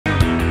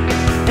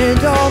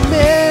I'll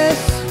miss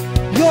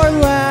your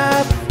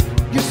laugh,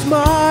 your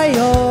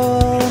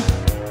smile.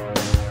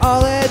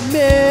 I'll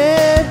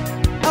admit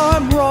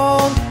I'm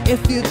wrong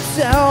if you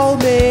tell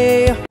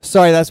me.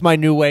 Sorry, that's my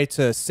new way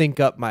to sync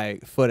up my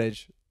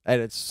footage,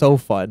 and it's so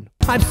fun.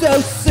 I'm so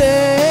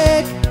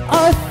sick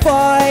of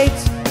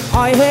fights.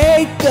 I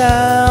hate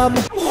them.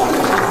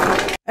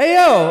 Hey,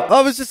 yo,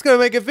 I was just gonna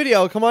make a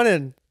video. Come on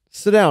in.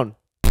 Sit down.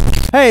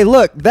 Hey,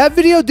 look, that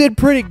video did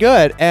pretty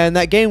good, and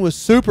that game was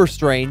super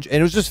strange, and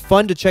it was just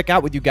fun to check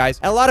out with you guys.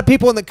 And a lot of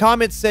people in the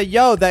comments said,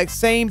 yo, that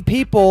same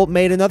people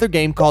made another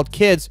game called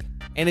Kids,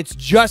 and it's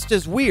just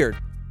as weird.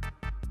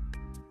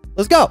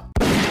 Let's go.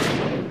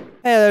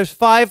 Hey, there's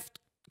 5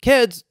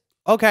 kids.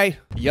 Okay.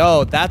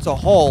 Yo, that's a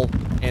hole,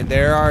 and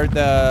there are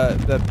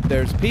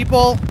there's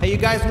people. Hey, you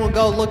guys want to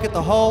go look at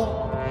the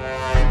hole?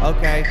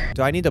 Okay.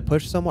 Do I need to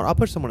push someone? I'll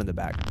push someone in the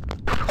back.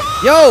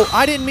 Yo,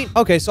 I didn't mean...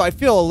 Okay, so I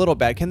feel a little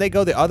bad. Can they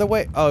go the other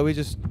way? Oh, we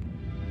just...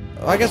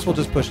 I guess we'll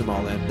just push them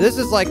all in. This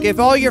is like, if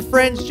all your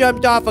friends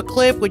jumped off a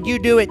cliff, would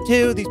you do it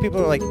too? These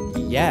people are like,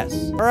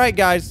 yes. All right,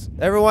 guys.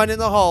 Everyone in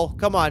the hole.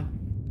 Come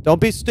on.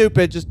 Don't be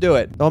stupid. Just do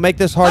it. Don't make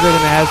this harder than it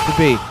has to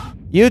be.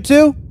 You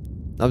two?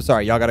 I'm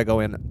sorry. Y'all got to go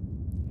in.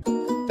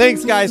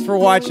 Thanks, guys, for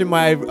watching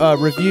my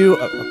review.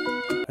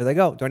 There they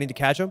go. Do I need to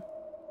catch them?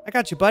 I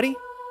got you, buddy.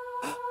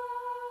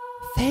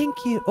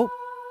 Thank you. Oh,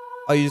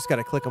 you just got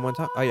to click them one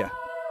time? Oh, yeah.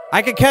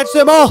 I can catch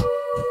them all.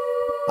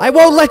 I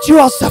won't let you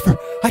all suffer.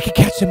 I can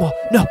catch them all.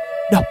 No,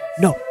 no,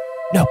 no,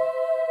 no,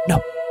 no,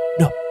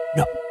 no,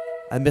 no.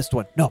 I missed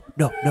one. No,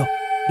 no, no,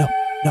 no,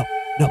 no,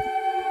 no,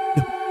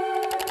 no.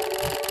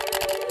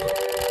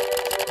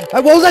 I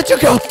won't let you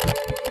go.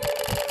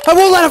 I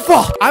won't let it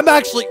fall. I'm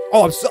actually,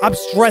 I'm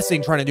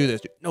stressing trying to do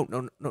this. No,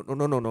 no, no, no,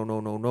 no, no, no,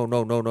 no, no, no,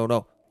 no, no, no,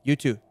 no. You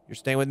two, you're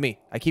staying with me.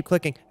 I keep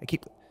clicking.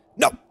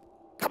 No,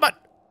 come on.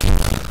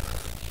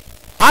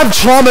 I'm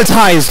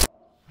traumatized.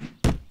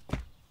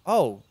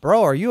 Oh,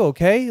 bro, are you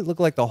okay? You look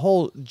like the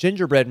whole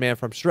gingerbread man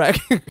from Shrek.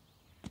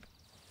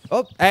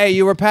 Oh, hey,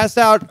 you were passed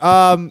out.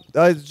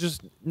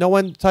 Just no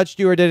one touched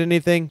you or did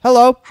anything.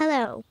 Hello.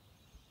 Hello.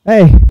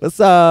 Hey, what's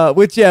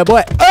with ya,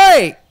 boy?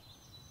 Hey.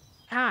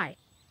 Hi.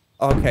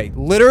 Okay,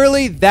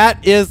 literally,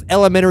 that is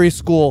elementary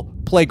school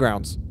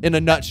playgrounds in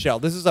a nutshell.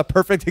 This is a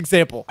perfect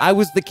example. I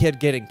was the kid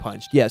getting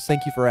punched. Yes,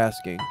 thank you for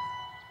asking.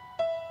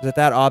 Is it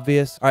that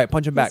obvious? All right,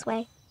 punch him back. This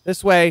way.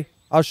 This way.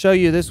 I'll show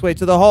you this way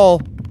to the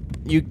hole.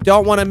 You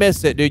don't want to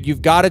miss it, dude.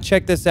 You've got to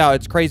check this out.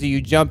 It's crazy. You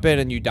jump in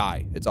and you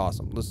die. It's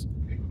awesome.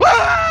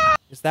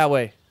 It's that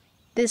way.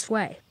 This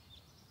way.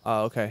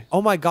 Oh, okay.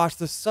 Oh my gosh,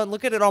 the sun.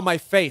 Look at it on my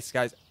face,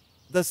 guys.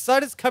 The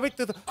sun is coming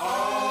through the...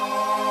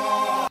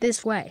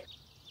 This way.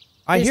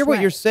 I hear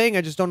what you're saying.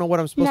 I just don't know what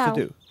I'm supposed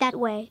to do. That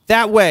way.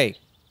 That way.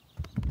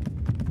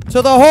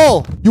 To the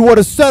hole. You want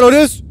to settle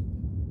this?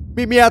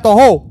 Meet me at the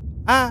hole.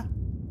 Ah.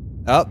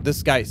 Oh,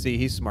 this guy. See,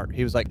 he's smart.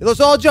 He was like, let's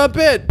all jump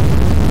in.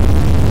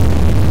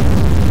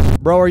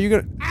 Bro, are you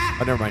gonna...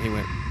 Oh, never mind. He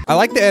went. I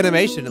like the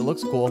animation. It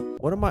looks cool.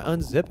 What am I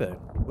unzipping?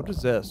 What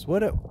is this?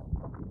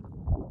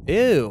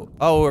 Ew.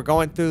 Oh, we're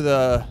going through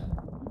the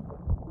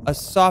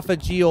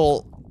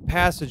esophageal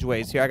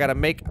passageways here. I gotta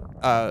make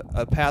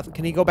a path.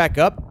 Can he go back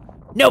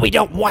up? No, we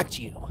don't want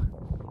you.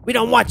 We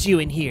don't want you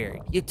in here.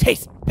 You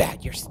taste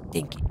bad. You're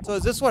stinky. So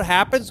is this what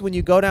happens when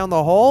you go down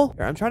the hole?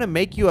 Here, I'm trying to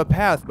make you a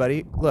path,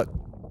 buddy. Look.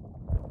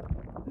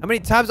 How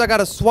many times I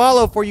gotta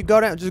swallow before you go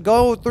down? Just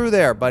go through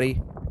there,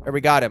 buddy. There,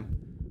 we got him.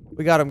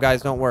 We got him,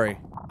 guys. Don't worry.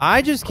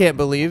 I just can't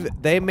believe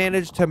they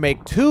managed to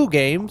make 2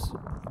 games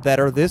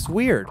that are this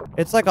weird.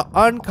 It's like an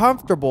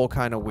uncomfortable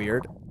kind of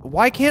weird.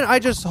 Why can't I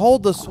just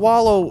hold the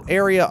swallow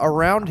area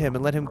around him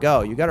and let him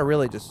go? You gotta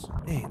really just...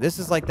 Hey, this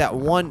is like that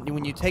one...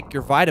 When you take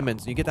your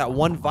vitamins, you get that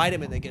one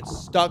vitamin that gets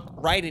stuck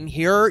right in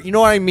here. You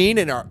know what I mean?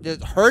 And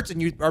it hurts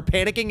and you are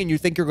panicking and you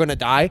think you're gonna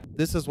die.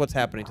 This is what's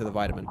happening to the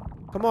vitamin.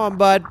 Come on,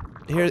 bud.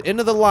 Here,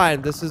 into the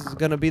line. This is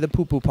gonna be the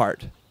poo-poo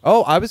part.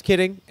 Oh, I was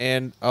kidding.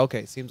 And,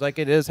 okay, seems like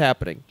it is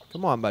happening.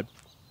 Come on, bud.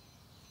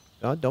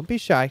 No, don't be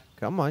shy.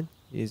 Come on.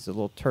 He's a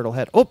little turtle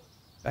head. Oh,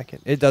 back in.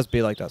 It does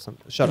be like that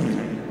sometimes. Shut up.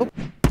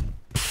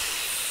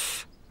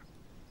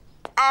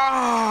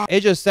 Oh.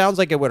 It just sounds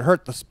like it would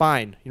hurt the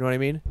spine. You know what I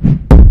mean?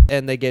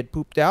 And they get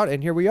pooped out,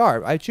 and here we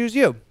are. I choose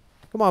you.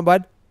 Come on,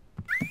 bud.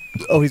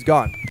 Oh, he's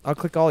gone. I'll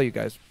click all you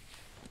guys.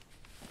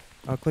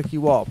 I'll click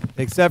you all.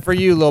 Except for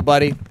you, little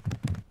buddy.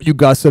 You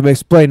got some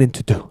explaining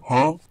to do.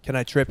 Huh? Can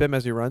I trip him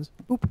as he runs?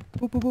 Boop,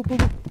 boop, boop, boop, boop,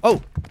 boop.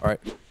 Oh, all right.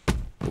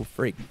 Oh,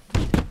 freak.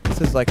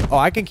 This is like, oh,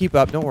 I can keep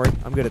up. Don't worry.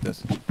 I'm good at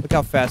this. Look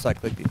how fast I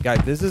click these.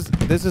 Guys, this is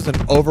an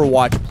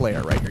Overwatch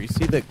player right here. You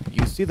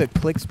see the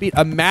click speed?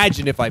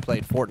 Imagine if I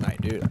played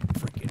Fortnite, dude. I'm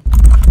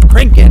freaking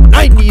cranking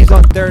 90s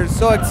on there.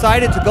 So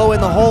excited to go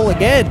in the hole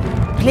again.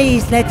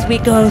 Please let me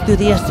go through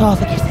the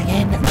esophagus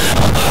again.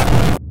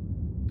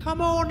 Come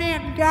on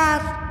in,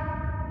 guys.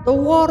 The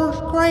water's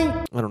great.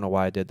 I don't know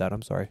why I did that.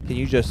 I'm sorry. Can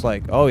you just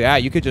like, oh yeah,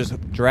 you could just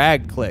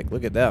drag click.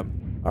 Look at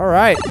them. All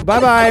right.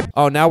 Bye-bye.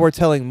 Oh, now we're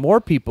telling more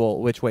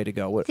people which way to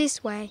go. What?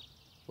 This way.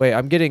 Wait,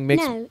 I'm getting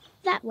mixed. No,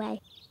 that way.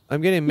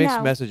 I'm getting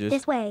mixed messages.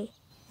 This way.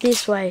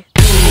 This way.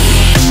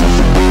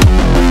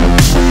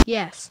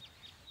 Yes.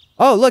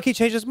 Oh, look, he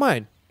changed his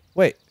mind.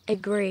 Wait.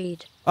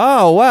 Agreed.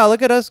 Oh, wow,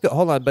 look at us go.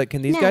 Hold on, but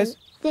can these No, guys?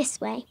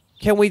 this way.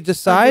 Can we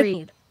decide?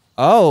 Agreed.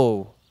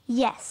 Oh.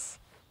 Yes.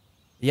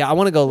 Yeah, I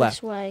want to go This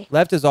left. way.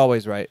 Left is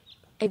always right.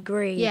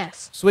 Agreed.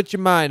 Yes. Switch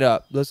your mind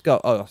up. Let's go.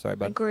 Oh, sorry,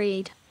 bud.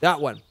 Agreed.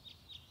 That one.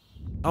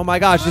 Oh my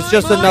gosh, it's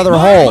just another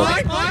hole.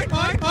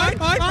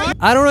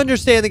 I don't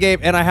understand the game,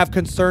 and I have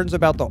concerns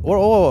about the...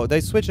 Oh,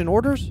 they switch in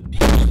orders?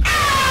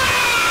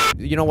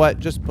 You know what?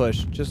 Just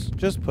push.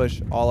 Just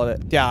push all of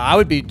it. Yeah, I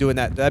would be doing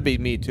that. That'd be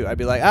me, too. I'd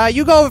be like,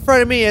 you go in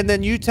front of me, and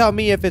then you tell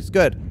me if it's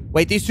good.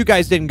 Wait, these two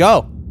guys didn't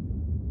go.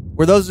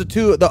 Were those the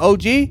two, the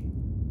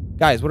OG?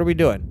 Guys, what are we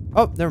doing?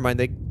 Oh, never mind.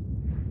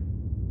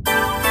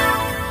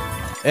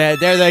 There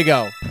they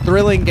go.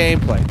 Thrilling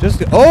gameplay.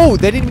 Oh,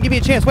 they didn't even give me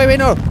a chance. Wait,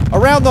 no.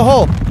 Around the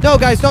hole. No,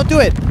 guys, don't do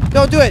it.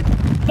 Don't do it.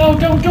 No,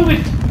 don't do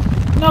it.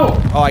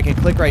 No. Oh, I can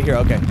click right here.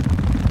 Okay.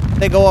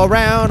 They go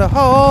around a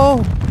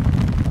hole.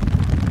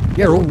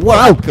 You're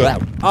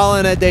welcome. All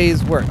in a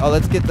day's work. Oh,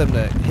 let's get them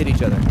to hit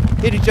each other.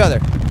 Hit each other.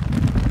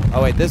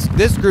 Oh, wait.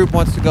 This group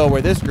wants to go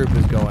where this group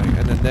is going.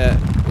 And then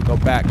we go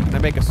back. Can I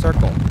make a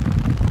circle?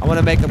 I want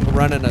to make them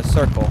run in a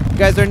circle. You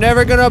guys are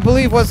never going to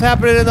believe what's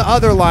happening in the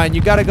other line.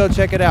 You got to go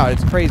check it out.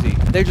 It's crazy.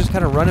 They're just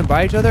kind of running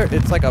by each other.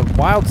 It's like a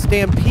wild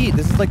stampede.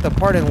 This is like the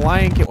part in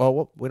Lion King.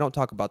 Well, we don't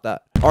talk about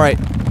that. All right.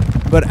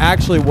 But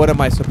actually, what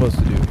am I supposed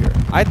to do here?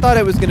 I thought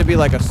it was going to be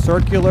like a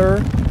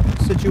circular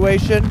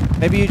situation.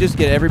 Maybe you just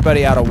get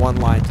everybody out of one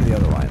line to the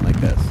other line like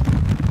this.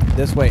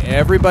 This way,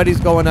 everybody's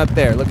going up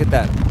there. Look at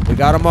that. We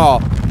got them all.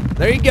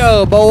 There you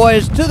go,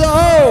 boys. To the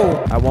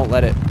hole. I won't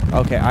let it.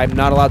 Okay, I'm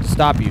not allowed to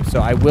stop you, so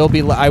I will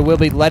be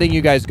letting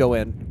you guys go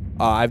in.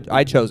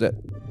 I chose it.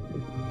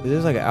 Is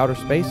this like an outer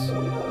space?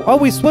 Oh,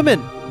 we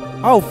swimming.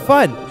 Oh,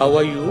 fun. How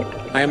are you?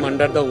 I am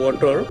under the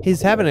water.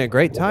 He's having a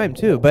great time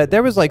too, but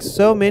there was like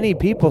so many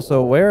people,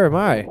 so where am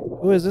I?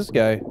 Who is this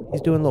guy?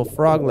 He's doing a little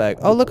frog leg.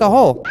 Oh, look, a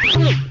hole.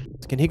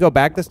 Can he go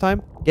back this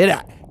time? Get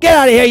out. Get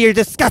out of here, you're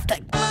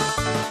disgusting.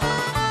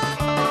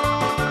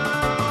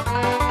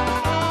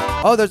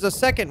 Oh, there's a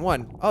second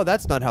one. Oh,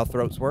 that's not how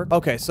throats work.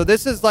 Okay, so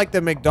this is like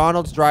the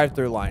McDonald's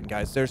drive-thru line,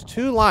 guys. There's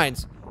two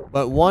lines,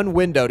 but one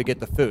window to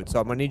get the food. So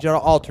I'm gonna need you to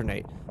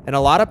alternate. And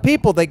a lot of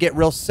people, they get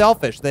real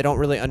selfish. They don't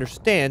really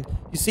understand.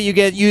 You see,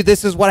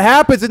 this is what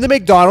happens in the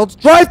McDonald's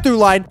drive-thru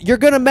line. You're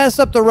gonna mess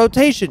up the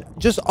rotation.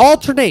 Just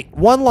alternate.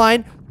 One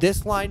line,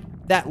 this line,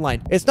 that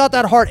line. It's not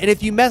that hard. And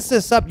if you mess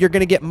this up, you're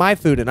gonna get my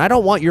food. And I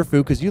don't want your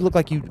food because you look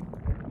like you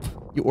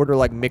order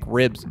like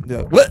McRibs.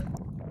 What?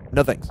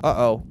 No thanks.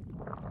 Uh-oh.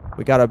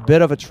 We got a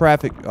bit of a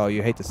traffic. Oh,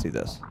 you hate to see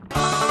this.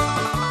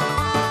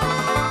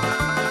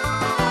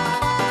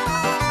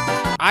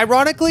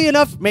 Ironically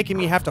enough, making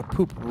me have to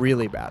poop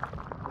really bad.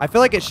 I feel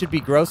like it should be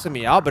grossing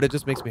me out, but it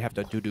just makes me have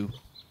to doo-doo.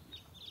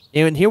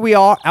 And here we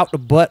are, out the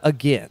butt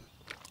again.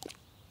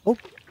 Oh,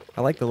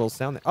 I like the little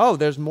sound there. Oh,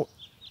 there's more.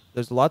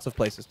 There's lots of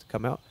places to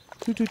come out.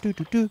 Y'all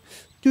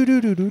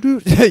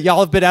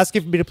have been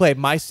asking for me to play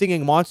My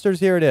Singing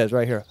Monsters. Here it is,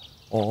 right here.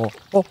 Oh,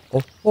 oh,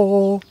 oh,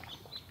 oh.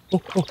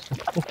 Oh, oh,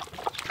 oh.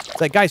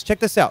 It's like, guys, check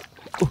this out.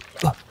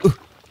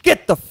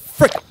 Get the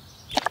frick.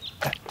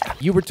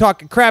 You were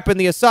talking crap in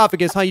the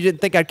esophagus, huh? You didn't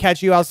think I'd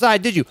catch you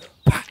outside, did you?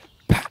 Pah,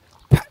 pah,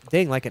 pah.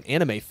 Dang, like an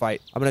anime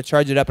fight. I'm going to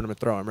charge it up and I'm going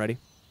to throw him. Ready?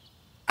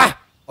 Ah!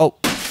 Oh.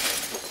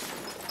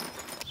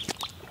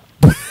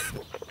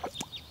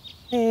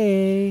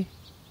 Hey,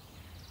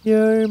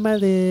 you're my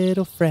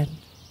little friend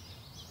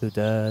who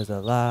does a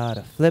lot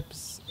of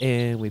flips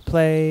and we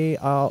play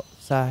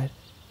outside.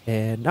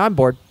 And now I'm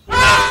bored.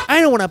 I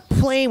don't want to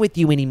play with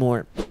you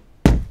anymore.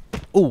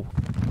 Ooh,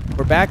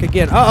 we're back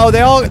again. Uh-oh,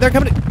 they're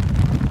coming in.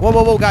 Whoa,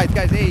 whoa, whoa, guys.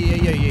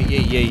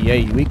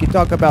 Hey. We can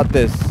talk about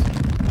this.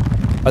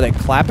 Are they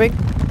clapping?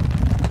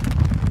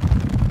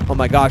 Oh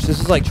my gosh, this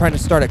is like trying to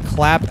start a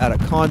clap at a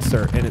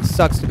concert, and it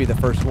sucks to be the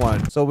first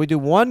one. So we do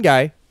one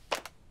guy.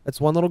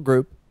 That's one little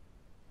group.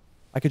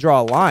 I could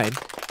draw a line.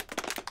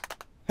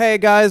 Hey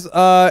guys,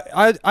 how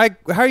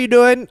are you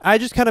doing? I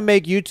just kind of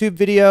make YouTube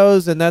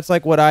videos, and that's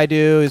like what I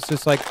do. It's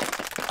just like,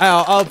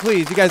 oh,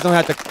 please, you guys don't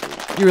have to.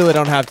 You really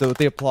don't have to with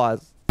the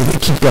applause.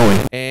 Keep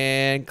going.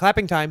 And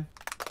clapping time.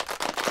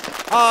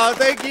 Oh,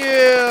 thank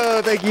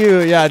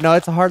you. Yeah, no,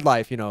 it's a hard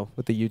life, you know,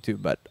 with the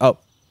YouTube. But oh,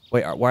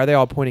 wait, why are they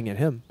all pointing at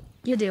him?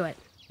 You do it.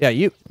 Yeah,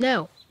 you.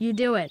 No, you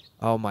do it.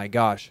 Oh my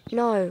gosh.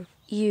 No,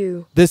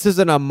 you. This is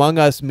an Among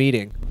Us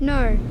meeting.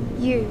 No,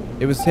 you.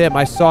 It was him.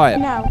 I saw it.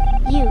 No,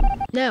 you.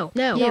 No,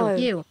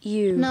 you.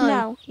 You.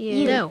 No,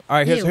 you. No. All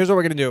right, here's you. what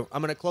we're gonna do.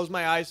 I'm gonna close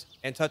my eyes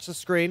and touch the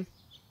screen,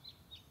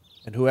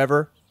 and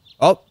whoever.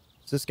 Oh,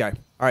 it's this guy.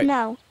 All right.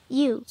 No,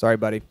 you. Sorry,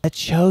 buddy. The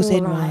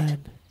chosen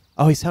one.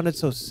 Oh, he sounded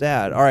so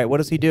sad. All right, what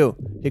does he do?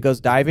 He goes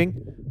diving.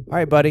 All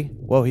right, buddy.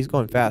 Whoa, he's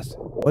going fast.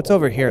 What's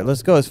over here?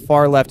 Let's go as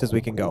far left as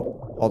we can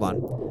go. Hold on.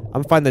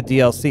 I'm gonna find the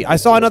DLC. I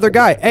saw another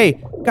guy.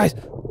 Hey, guys,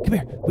 come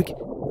here. We can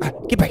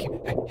get back here.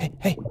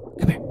 Hey,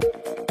 come here.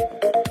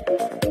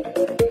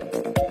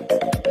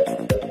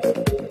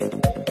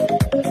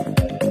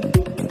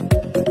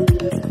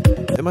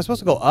 Am I supposed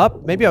to go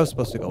up? Maybe I was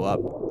supposed to go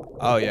up.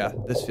 Oh yeah,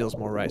 this feels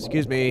more right.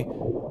 Excuse me.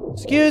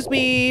 Excuse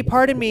me,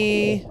 pardon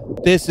me.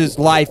 This is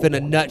life in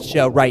a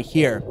nutshell right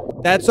here.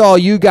 That's all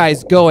you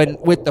guys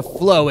going with the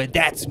flow, and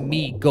that's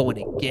me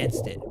going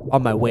against it.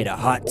 On my way to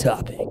Hot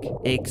Topic.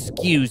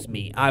 Excuse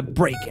me, I'm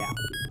Breakout.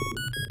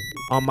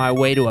 On my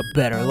way to a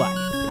better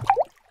life.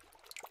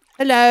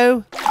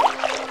 Hello.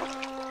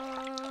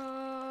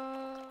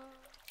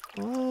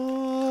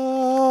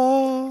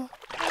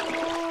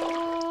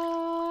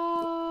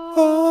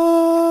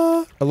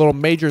 A little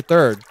major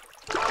third.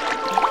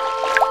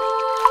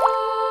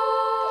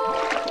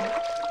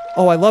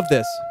 Oh, I love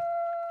this.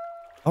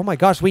 Oh my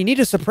gosh, we need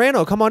a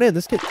soprano. Come on in.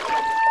 This kid.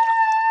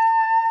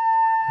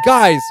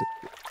 Guys,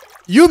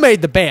 you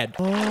made the band.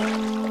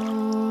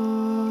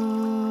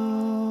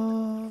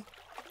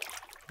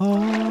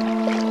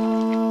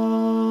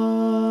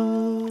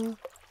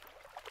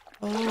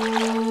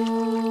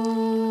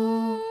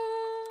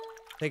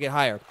 Take it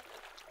higher.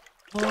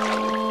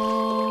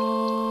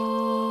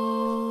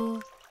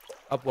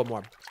 Up one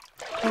more.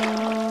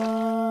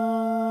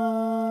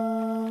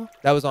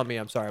 That was on me.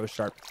 I'm sorry. I was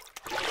sharp.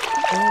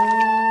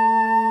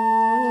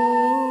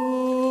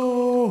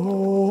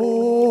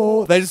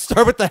 They just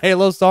start with the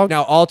Halo song.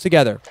 Now all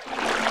together. Oh,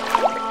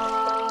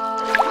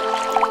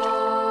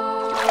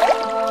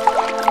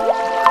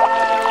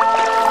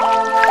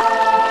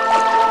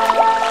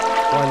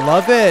 I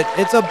love it.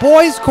 It's a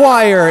boys'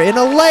 choir in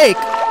a lake.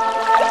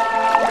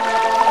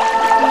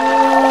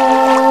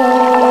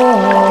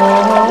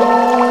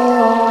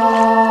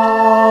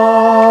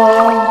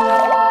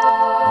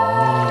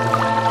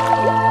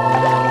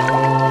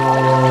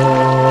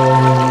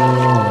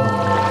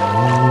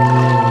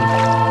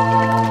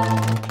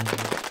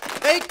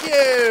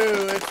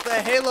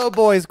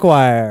 Boys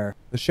choir.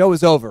 The show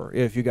is over.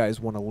 If you guys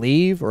want to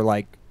leave or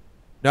like,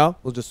 no,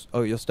 we'll just,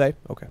 oh, you'll stay?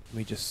 Okay. Let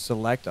me just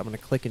select. I'm going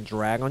to click and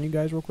drag on you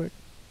guys real quick.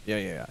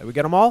 Yeah. We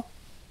get them all?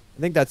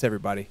 I think that's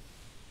everybody.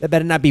 There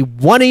better not be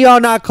one of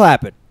y'all not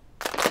clapping.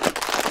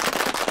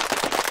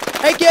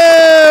 Thank you.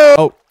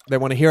 Oh, they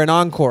want to hear an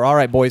encore. All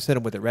right, boys, hit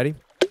them with it. Ready?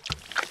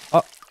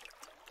 Oh.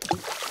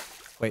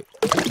 Wait.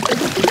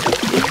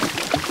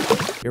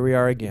 Here we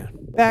are again.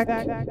 Back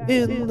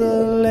in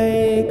the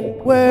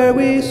lake where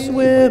we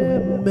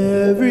swim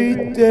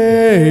every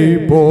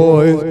day,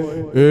 boys.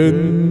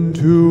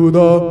 Into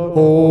the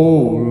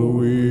hole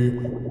we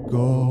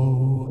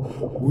go.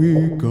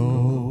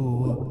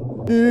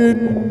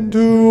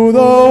 Into the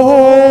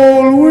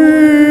hole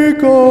we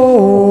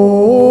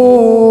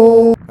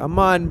go. Come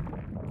on.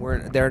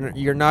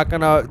 You're not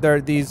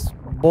gonna, these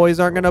boys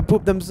aren't gonna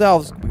poop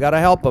themselves. We gotta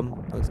help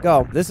them. Let's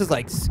go. This is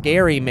like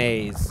scary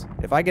maze.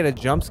 If I get a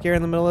jump scare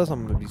in the middle of this,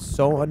 I'm gonna be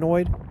so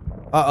annoyed.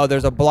 Uh-oh,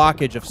 there's a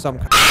blockage of some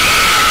kind.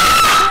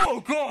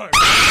 Oh, God!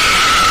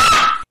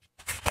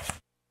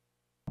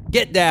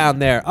 Get down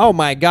there. Oh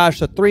my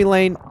gosh, a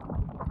 3-lane.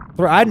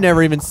 I've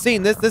never even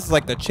seen this. This is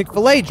like the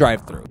Chick-fil-A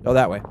drive-thru. Go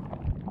that way.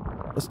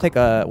 We'll take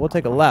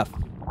a left.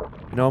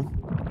 You know?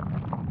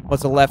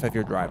 What's a left if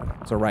you're driving?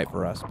 It's a right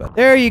for us, but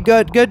there you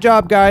go. Good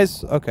job,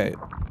 guys. Okay.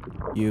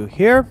 You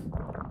here?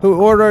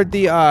 Who ordered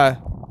the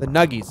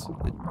nuggies?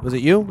 Was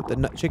it you with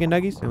the chicken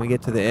nuggies? And we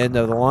get to the end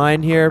of the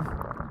line here.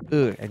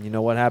 Ugh, and you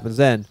know what happens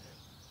then?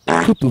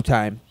 Poo-poo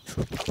time.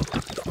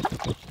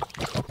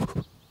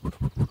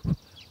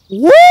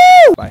 Woo!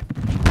 Bye.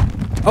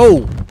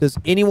 Oh, does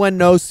anyone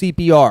know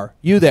CPR?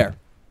 You there.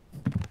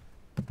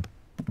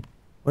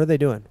 What are they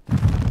doing?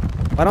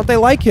 Why don't they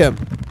like him?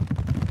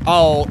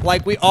 Oh,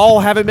 like we all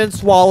haven't been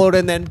swallowed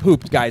and then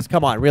pooped, guys.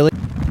 Come on, really?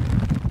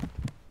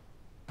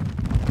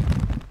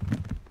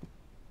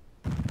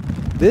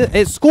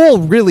 School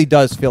really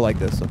does feel like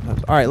this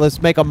sometimes. All right,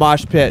 let's make a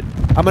mosh pit.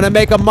 I'm gonna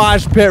make a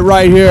mosh pit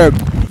right here.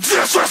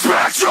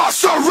 Disrespect your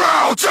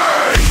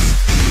surroundings!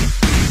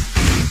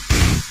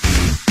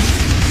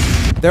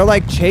 They're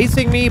like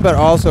chasing me, but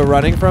also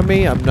running from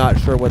me. I'm not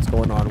sure what's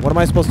going on. What am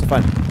I supposed to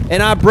find?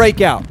 And I break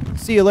out.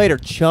 See you later,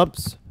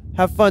 chumps.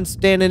 Have fun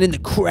standing in the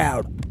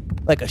crowd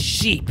like a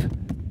sheep.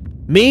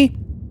 Me?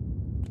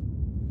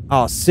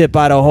 I'll sit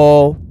by the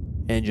hole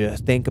and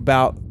just think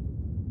about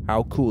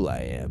how cool I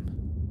am.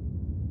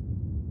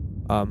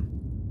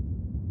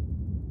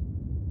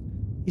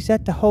 Is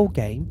that the whole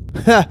game?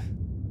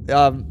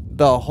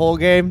 The whole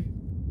game?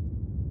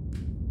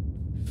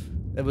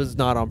 It was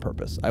not on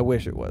purpose. I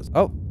wish it was.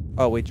 Oh,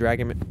 we drag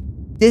him in.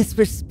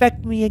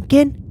 Disrespect me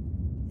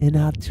again, and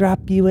I'll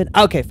drop you in.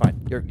 Okay,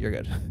 fine. You're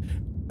good.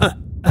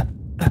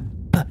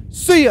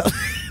 See ya.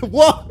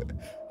 Whoa!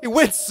 He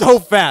went so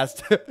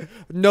fast.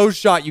 No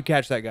shot you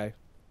catch that guy.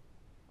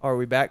 Oh, are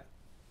we back?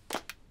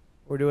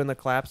 We're doing the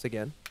claps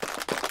again.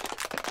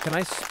 Can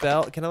I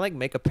like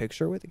make a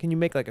picture with it? Can you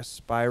make like a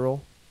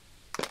spiral?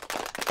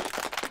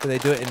 Do they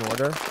do it in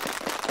order?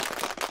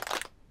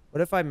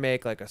 What if I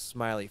make like a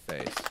smiley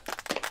face?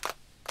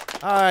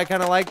 Oh, I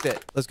kind of liked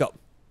it. Let's go.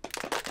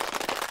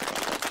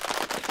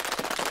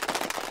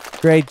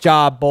 Great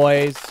job,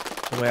 boys.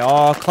 And we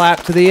all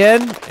clap to the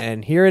end,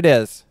 and here it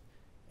is.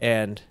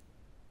 And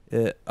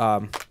what's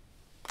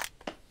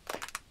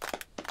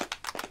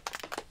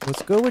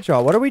good with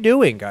y'all? What are we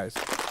doing, guys?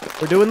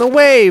 We're doing the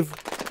wave.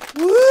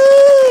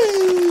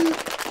 Woo!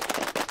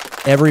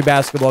 Every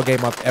basketball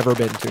game I've ever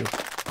been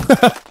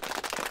to.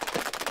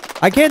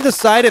 I can't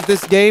decide if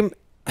this game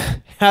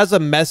has a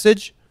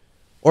message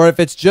or if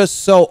it's just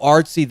so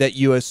artsy that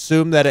you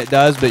assume that it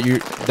does, but you're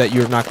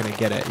not going to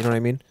get it. You know what I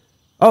mean?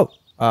 Oh,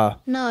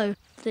 No,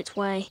 that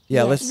way.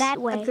 yeah, Yes, let's.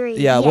 that way. Agree.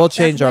 Yeah, Yes, we'll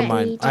change that our way.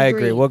 mind. That I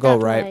agree. way. We'll go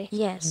That right. way.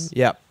 Yes.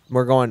 Yep,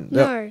 we're going.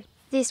 No,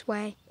 this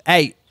way.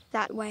 Hey,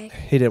 That way.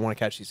 he didn't want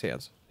to catch these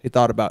hands. He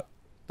thought about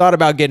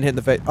getting hit in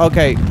the face.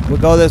 Okay, we'll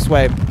go this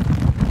way.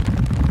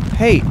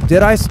 Hey,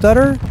 did I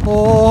stutter?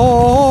 Oh,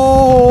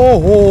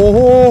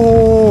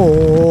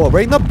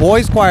 bring the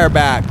boys choir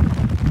back.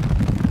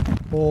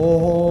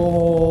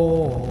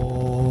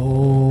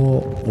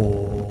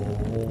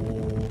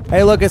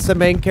 Hey, look, it's the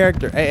main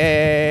character.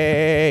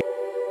 Hey.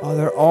 Oh,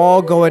 they're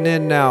all going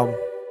in now.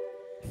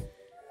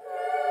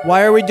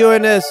 Why are we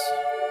doing this?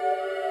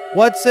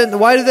 Why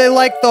do they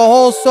like the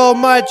hole so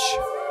much?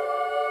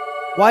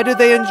 Why do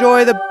they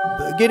enjoy the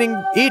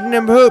getting eaten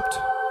and pooped?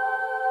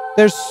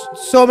 There's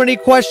so many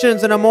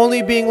questions and I'm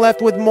only being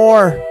left with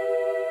more.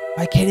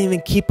 I can't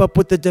even keep up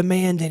with the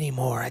demand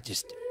anymore. I'm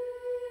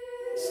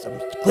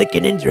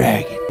clicking and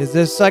dragging. Is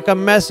this like a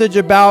message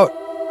about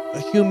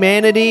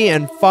humanity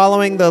and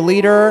following the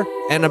leader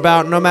and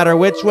about no matter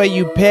which way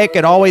you pick,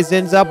 it always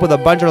ends up with a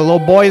bunch of little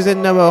boys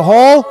in the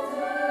hole?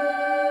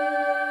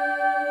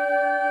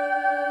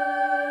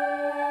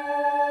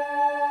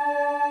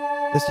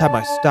 This time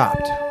I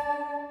stopped.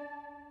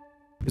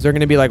 Is there going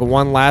to be like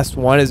one last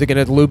one? Is it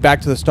going to loop back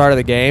to the start of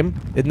the game?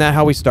 Isn't that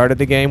how we started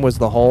the game, was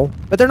the hole?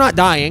 But they're not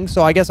dying,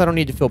 so I guess I don't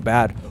need to feel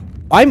bad.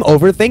 I'm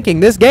overthinking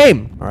this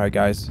game. All right,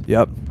 guys.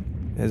 Yep.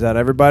 Is that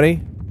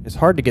everybody? It's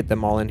hard to get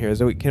them all in here.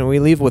 Can we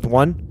leave with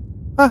one?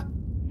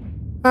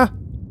 Huh.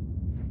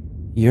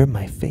 You're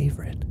my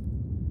favorite.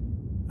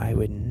 I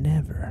would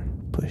never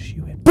push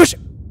you in. Push it!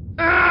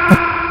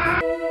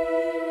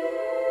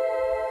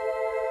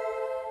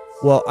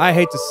 Well, I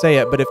hate to say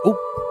it, but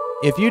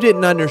if you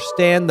didn't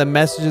understand the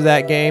message of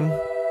that game,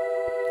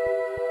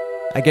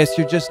 I guess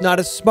you're just not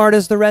as smart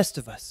as the rest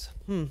of us.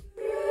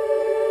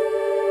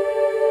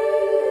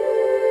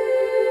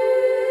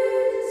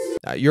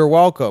 You're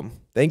welcome.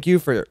 Thank you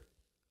for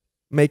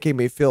making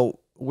me feel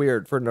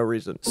weird for no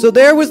reason. So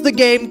there was the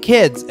game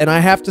Kids, and I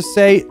have to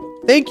say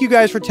thank you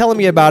guys for telling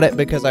me about it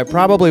because I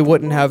probably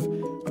wouldn't have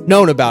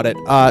known about it.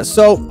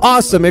 So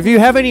awesome. If you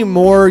have any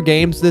more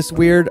games this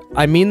weird,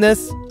 I mean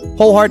this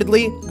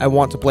wholeheartedly, I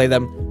want to play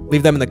them.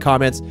 Leave them in the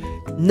comments.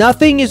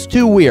 Nothing is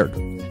too weird.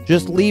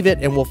 Just leave it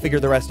and we'll figure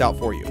the rest out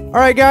for you. All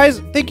right, guys,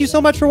 thank you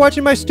so much for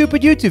watching my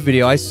stupid YouTube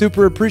video. I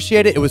super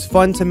appreciate it. It was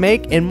fun to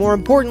make, and more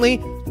importantly,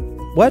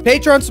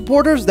 Patreon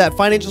supporters, that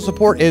financial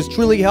support is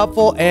truly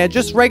helpful, and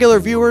just regular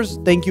viewers,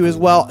 thank you as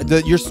well.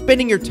 You're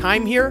spending your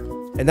time here,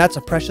 and that's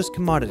a precious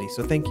commodity,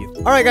 so thank you.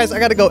 All right, guys, I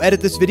gotta go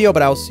edit this video,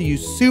 but I will see you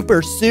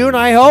super soon,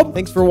 I hope.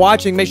 Thanks for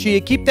watching. Make sure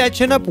you keep that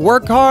chin up,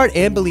 work hard,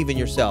 and believe in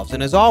yourselves.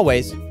 And as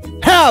always,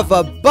 have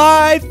a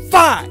bye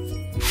 5.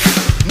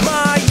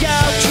 My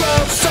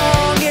outro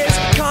song is